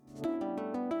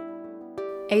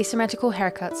Asymmetrical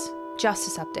Haircuts,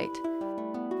 Justice Update,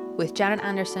 with Janet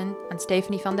Anderson and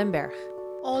Stephanie van den Berg.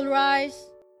 All rise.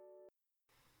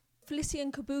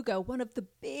 Felicien Kabuga, one of the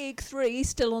big three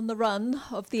still on the run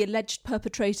of the alleged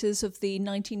perpetrators of the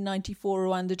 1994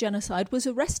 Rwanda genocide, was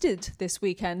arrested this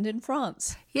weekend in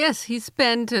France. Yes, he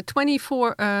spent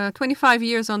 25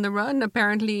 years on the run,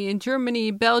 apparently in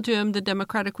Germany, Belgium, the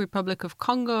Democratic Republic of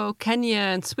Congo, Kenya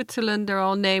and Switzerland. They're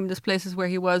all named as places where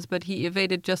he was, but he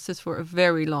evaded justice for a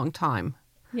very long time.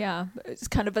 Yeah, it's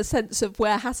kind of a sense of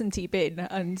where hasn't he been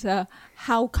and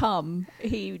how come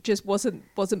he just wasn't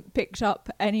picked up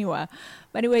anywhere.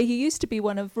 Anyway, he used to be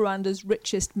one of Rwanda's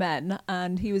richest men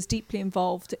and he was deeply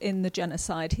involved in the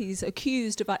genocide. He's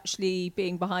accused of actually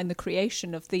being behind the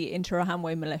creation of the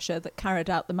Interahamwe militia that carried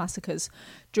out the massacres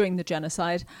during the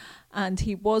genocide. And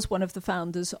he was one of the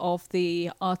founders of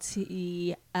the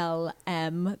RTLM,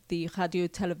 the Radio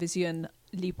Télévision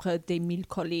Libre des Mille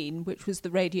Collines, which was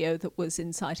the radio that was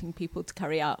inciting people to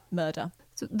carry out murder.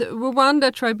 So the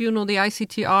Rwanda tribunal, the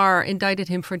ICTR, indicted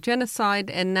him for genocide,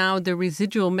 and now the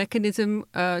residual mechanism,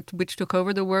 which took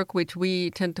over the work, which I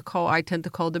tend to call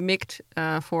the MICT,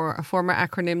 for a former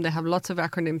acronym. They have lots of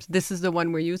acronyms. This is the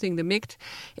one we're using, the MICT,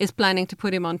 is planning to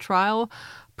put him on trial,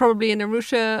 probably in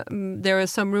Arusha. There are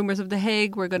some rumors of The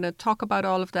Hague. We're going to talk about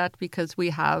all of that because we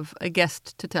have a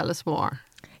guest to tell us more.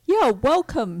 Yeah,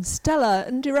 welcome, Stella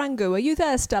Ndirangu. Are you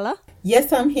there, Stella?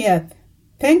 Yes, I'm here.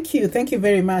 Thank you. Thank you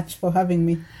very much for having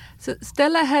me. So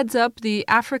Stella heads up the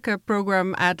Africa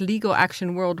program at Legal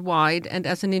Action Worldwide, and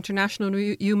as an international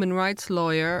human rights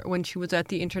lawyer, when she was at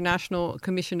the International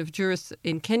Commission of Jurists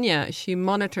in Kenya, she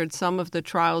monitored some of the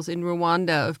trials in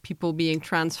Rwanda of people being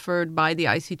transferred by the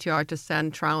ICTR to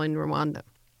stand trial in Rwanda.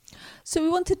 So we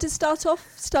wanted to start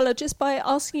off, Stella, just by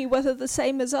asking you whether, the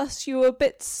same as us, you were a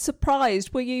bit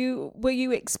surprised. Were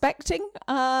you expecting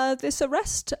this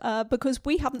arrest? Because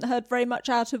we haven't heard very much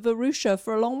out of Arusha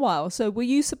for a long while. So were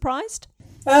you surprised?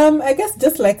 I guess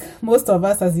just like most of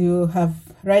us, as you have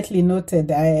rightly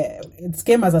noted, it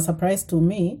came as a surprise to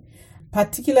me,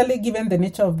 particularly given the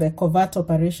nature of the covert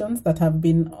operations that have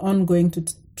been ongoing to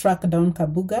track down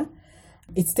Kabuga.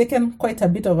 It's taken quite a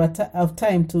bit of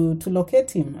time to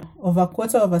locate him, over a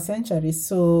quarter of a century.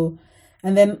 So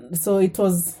it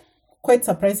was quite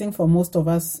surprising for most of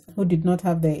us who did not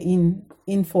have the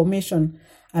information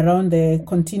around the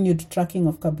continued tracking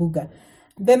of Kabuga.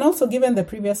 Then also given the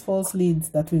previous false leads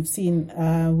that we've seen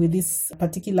with this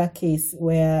particular case,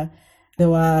 where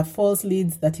there were false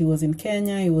leads that he was in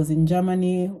Kenya, he was in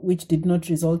Germany, which did not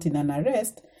result in an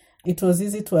arrest, it was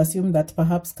easy to assume that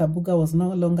perhaps Kabuga was no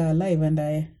longer alive. And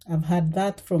I have heard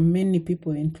that from many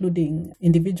people, including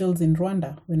individuals in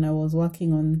Rwanda, when I was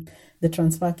working on the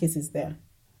transfer cases there.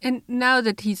 And now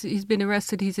that he's been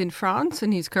arrested, he's in France,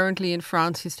 and he's currently in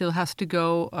France. He still has to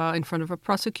go in front of a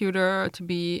prosecutor to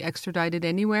be extradited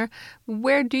anywhere.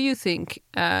 Where do you think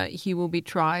he will be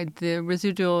tried? The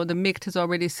MICT has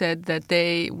already said that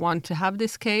they want to have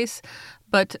this case,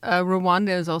 but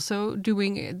Rwanda is also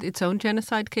doing its own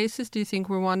genocide cases. Do you think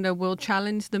Rwanda will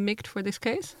challenge the MICT for this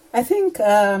case? I think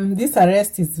this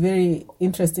arrest is very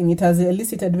interesting. It has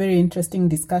elicited very interesting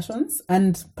discussions,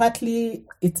 and partly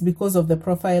it's because of the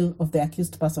profile of the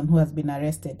accused person who has been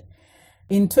arrested.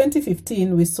 In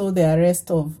 2015, we saw the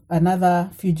arrest of another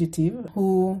fugitive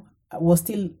who was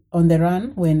still on the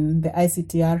run when the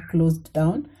ICTR closed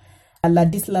down,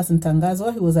 Ladislas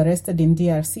Ntangazwa. He was arrested in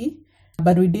DRC.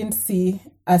 But we didn't see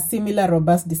a similar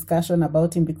robust discussion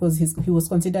about him because he was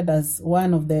considered as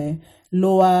one of the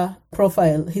lower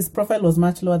profile. His profile was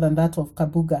much lower than that of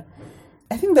Kabuga.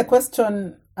 I think the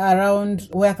question around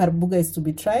where Kabuga is to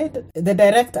be tried, the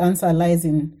direct answer lies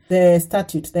in the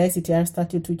statute, the ICTR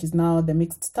statute, which is now the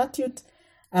mixed statute,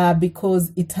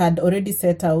 because it had already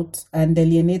set out and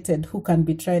delineated who can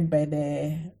be tried by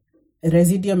the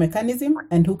residual mechanism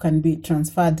and who can be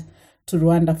transferred to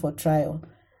Rwanda for trial.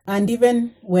 And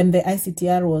even when the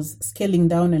ICTR was scaling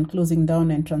down and closing down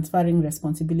and transferring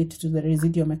responsibility to the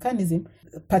residual mechanism,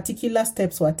 particular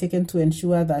steps were taken to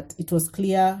ensure that it was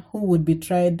clear who would be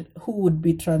tried, who would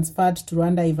be transferred to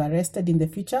Rwanda if arrested in the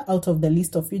future out of the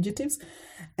list of fugitives,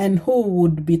 and who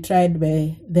would be tried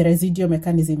by the residual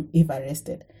mechanism if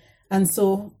arrested. And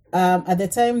so at the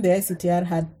time, the ICTR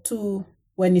had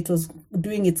when it was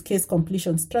doing its case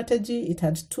completion strategy, it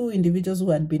had two individuals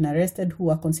who had been arrested who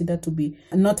were considered to be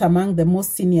not among the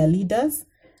most senior leaders.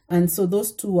 And so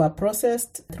those two were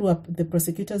processed through the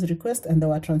prosecutor's request and they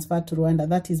were transferred to Rwanda.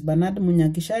 That is Bernard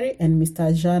Munyagishari and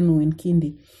Mr. Janu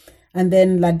Nkindi. And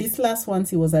then Ladislas,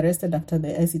 once he was arrested after the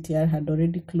ICTR had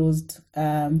already closed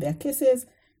their cases,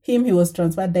 he was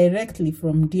transferred directly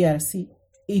from DRC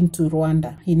into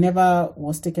Rwanda. He never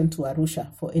was taken to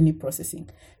Arusha for any processing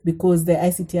because the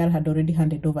ICTR had already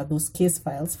handed over those case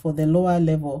files for the lower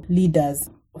level leaders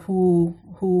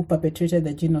who perpetrated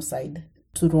the genocide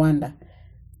to Rwanda.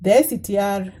 The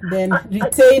ICTR then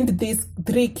retained these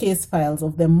 3 case files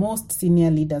of the most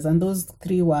senior leaders, and those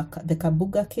 3 were the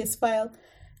Kabuga case file,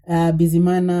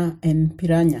 Bizimana, and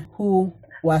Piranya, who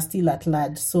were still at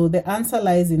large. So the answer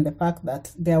lies in the fact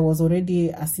that there was already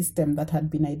a system that had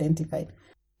been identified.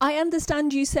 I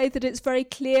understand you say that it's very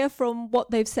clear from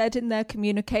what they've said in their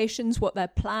communications, what their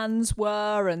plans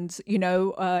were, and,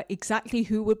 exactly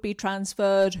who would be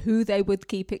transferred, who they would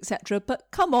keep, etc. But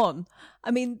come on. I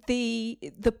mean, the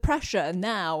pressure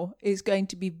now is going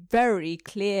to be very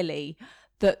clearly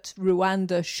that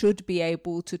Rwanda should be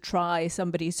able to try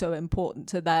somebody so important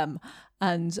to them.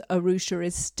 And Arusha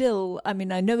is still, I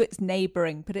know it's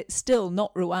neighbouring, but it's still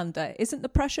not Rwanda. Isn't the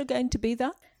pressure going to be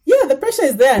there? Yeah, the pressure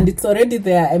is there and it's already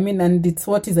there. And it's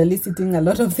what is eliciting a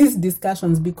lot of these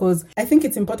discussions, because I think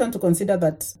it's important to consider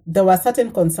that there were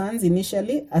certain concerns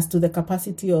initially as to the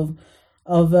capacity of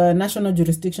national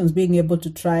jurisdictions being able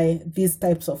to try these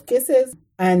types of cases.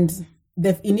 And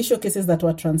the initial cases that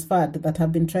were transferred that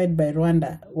have been tried by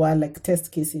Rwanda were like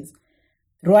test cases.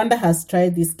 Rwanda has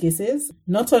tried these cases,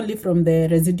 not only from the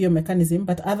residual mechanism,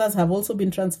 but others have also been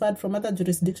transferred from other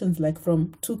jurisdictions, like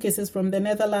from 2 cases from the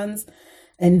Netherlands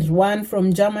and 1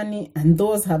 from Germany, and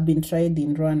those have been tried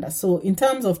in Rwanda. So in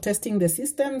terms of testing the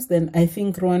systems, then I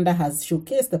think Rwanda has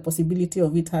showcased the possibility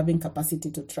of it having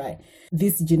capacity to try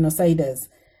these genociders.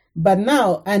 But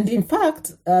now, and in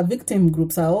fact, victim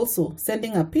groups are also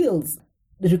sending appeals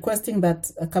requesting that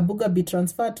Kabuga be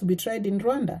transferred to be tried in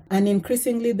Rwanda. And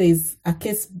increasingly, there is a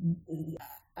case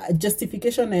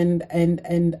justification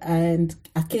and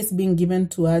a case being given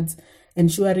towards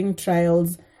ensuring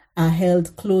trials are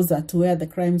held closer to where the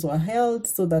crimes were held,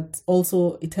 so that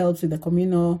also it helps with the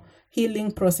communal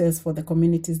healing process for the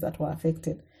communities that were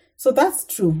affected. So that's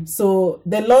true. So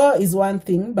the law is one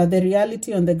thing, but the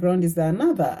reality on the ground is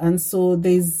another. And so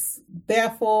there's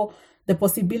therefore the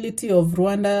possibility of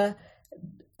Rwanda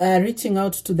reaching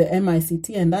out to the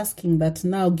MICT and asking that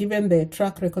now, given the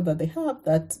track record that they have,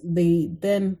 that they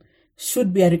then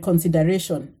should be a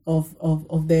reconsideration of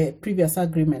the previous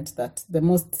agreement that the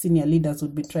most senior leaders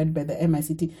would be tried by the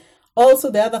MICT. Also,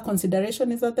 the other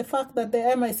consideration is that the fact that the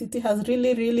MICT has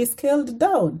really, really scaled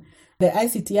down. The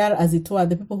ICTR, as it were,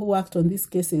 the people who worked on these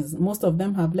cases, most of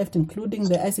them have left, including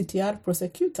the ICTR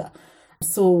prosecutor.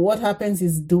 So what happens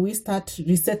is, do we start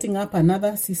resetting up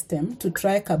another system to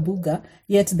try Kabuga,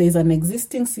 yet there's an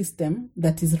existing system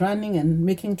that is running and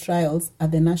making trials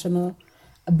at the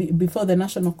before the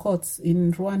national courts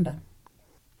in Rwanda?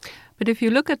 But if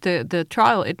you look at the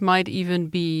trial, it might even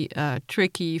be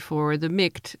tricky for the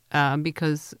MICT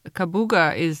because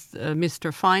Kabuga is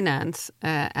Mr. Finance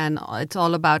and it's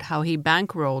all about how he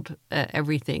bankrolled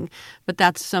everything. But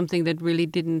that's something that really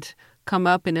didn't come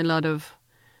up in a lot of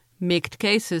MICT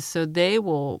cases, so they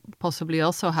will possibly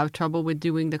also have trouble with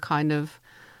doing the kind of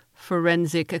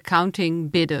forensic accounting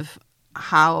bit of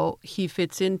how he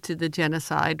fits into the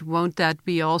genocide. Won't that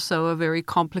be also a very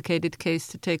complicated case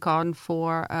to take on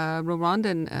for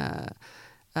Rwandan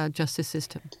justice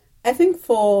system? I think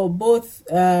for both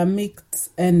MICT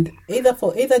and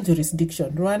for either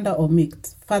jurisdiction, Rwanda or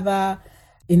MICT, further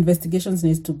investigations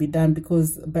needs to be done,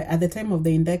 because at the time of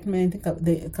the indictment, I think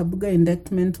the Kabuga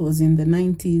indictment was in the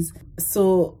 90s.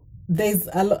 So there's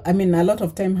a lot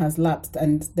of time has lapsed,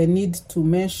 and the need to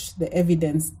mesh the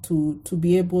evidence to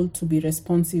be able to be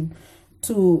responsive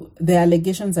to the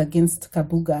allegations against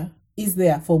Kabuga is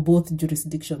there for both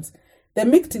jurisdictions. The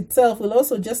MICT itself will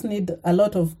also just need a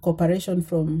lot of cooperation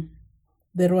from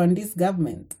the Rwandese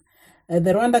government.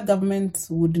 The Rwanda government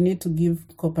would need to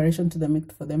give cooperation to the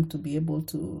MICT for them to be able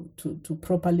to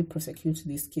properly prosecute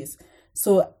this case.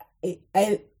 So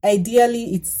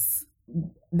ideally, it's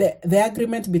the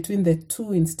agreement between the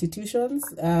two institutions,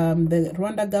 the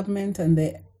Rwanda government and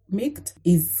the MICT,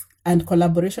 and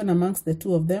collaboration amongst the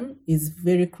two of them is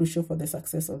very crucial for the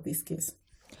success of this case.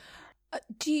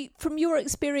 From your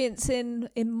experience in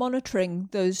monitoring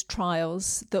those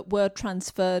trials that were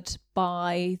transferred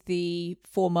by the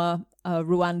former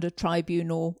Rwanda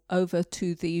tribunal over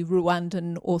to the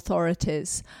Rwandan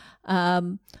authorities,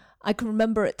 I can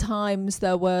remember at times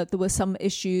there were some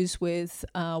issues with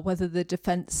whether the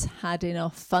defence had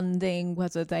enough funding,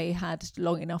 whether they had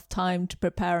long enough time to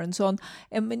prepare and so on.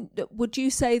 I mean, would you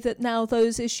say that now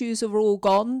those issues are all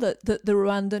gone, that the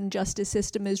Rwandan justice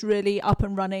system is really up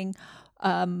and running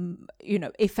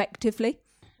effectively?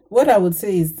 What I would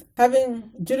say is,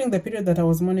 during the period that I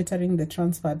was monitoring the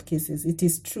transferred cases, it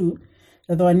is true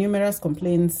that there were numerous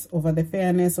complaints over the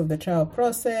fairness of the trial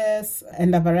process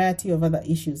and a variety of other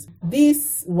issues.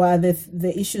 These were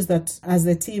the issues that, as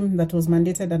a team that was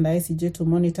mandated under ICJ to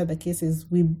monitor the cases,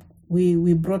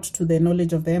 we brought to the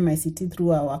knowledge of the MICT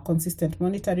through our consistent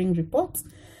monitoring reports.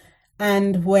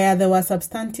 And where there were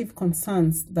substantive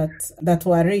concerns that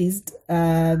were raised,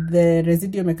 the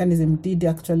residual mechanism did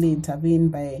actually intervene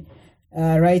by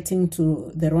writing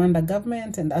to the Rwanda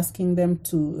government and asking them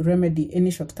to remedy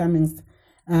any shortcomings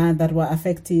that were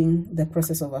affecting the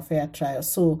process of a fair trial.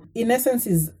 So in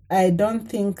essence, I don't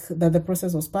think that the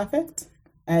process was perfect.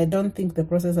 I don't think the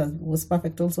process was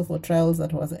perfect also for trials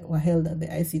that were held at the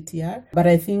ICTR. But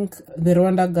I think the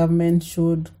Rwanda government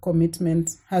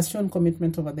has shown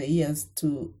commitment over the years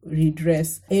to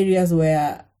redress areas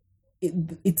where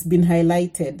it's been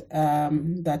highlighted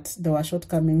that there were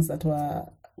shortcomings that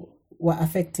were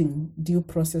affecting due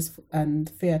process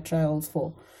and fair trials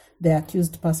for the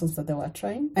accused persons that they were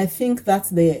trying. I think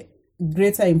that's the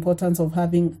greater importance of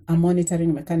having a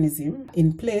monitoring mechanism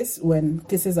in place when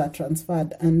cases are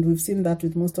transferred. And we've seen that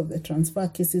with most of the transfer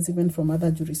cases, even from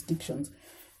other jurisdictions,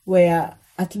 where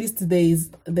at least there is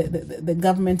the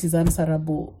government is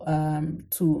answerable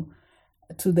to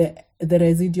the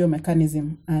residual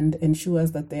mechanism and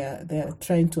ensures that they are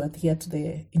trying to adhere to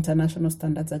the international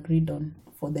standards agreed on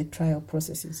for the trial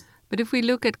processes. But if we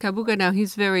look at Kabuga now,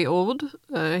 he's very old.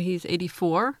 He's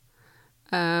 84.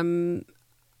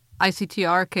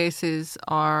 ICTR cases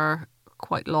are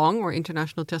quite long, or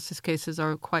international justice cases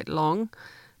are quite long.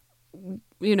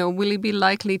 Will he be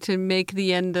likely to make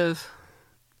the end of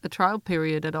the trial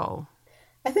period at all?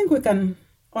 I think we can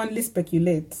only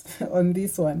speculate on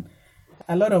this one.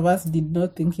 A lot of us did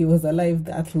not think he was alive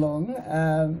that long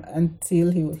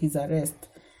until his arrest.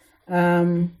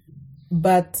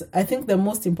 But I think the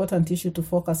most important issue to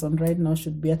focus on right now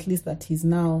should be at least that he's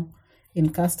now in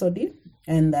custody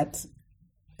and that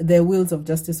the wheels of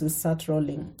justice will start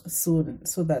rolling soon,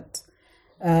 so that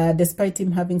despite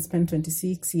him having spent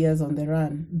 26 years on the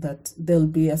run, that there'll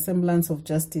be a semblance of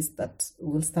justice that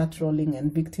will start rolling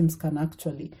and victims can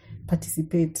actually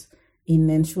participate in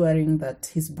ensuring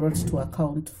that he's brought to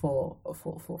account for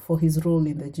his role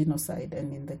in the genocide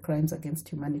and in the crimes against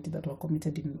humanity that were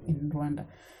committed in Rwanda.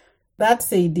 That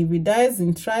said, if he dies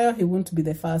in trial, he won't be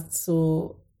the first.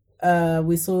 So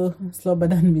we saw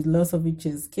Slobodan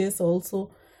Milosevic's case also.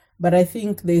 But I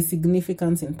think there is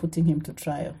significance in putting him to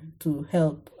trial to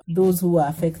help those who are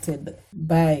affected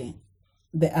by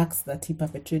the acts that he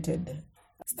perpetrated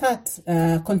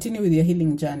continue with their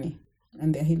healing journey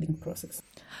and their healing process.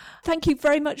 Thank you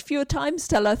very much for your time,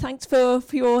 Stella. Thanks for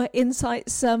your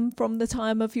insights from the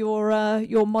time of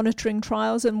your monitoring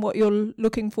trials and what you're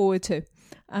looking forward to.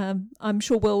 I'm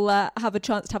sure we'll have a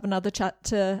chance to have another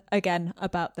chat again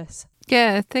about this.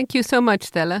 Yeah, thank you so much,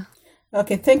 Stella.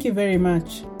 Okay, thank you very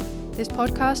much. This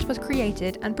podcast was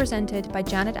created and presented by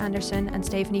Janet Anderson and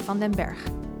Stephanie van den Berg.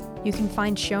 You can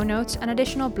find show notes and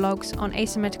additional blogs on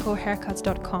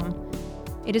asymmetricalhaircuts.com.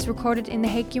 It is recorded in the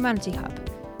Hague Humanity Hub,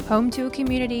 home to a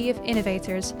community of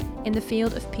innovators in the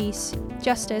field of peace,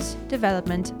 justice,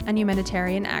 development, and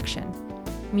humanitarian action.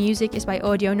 Music is by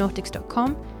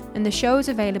audionautics.com, and the show is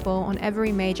available on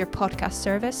every major podcast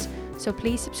service, so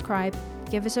please subscribe,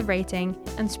 give us a rating,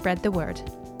 and spread the word.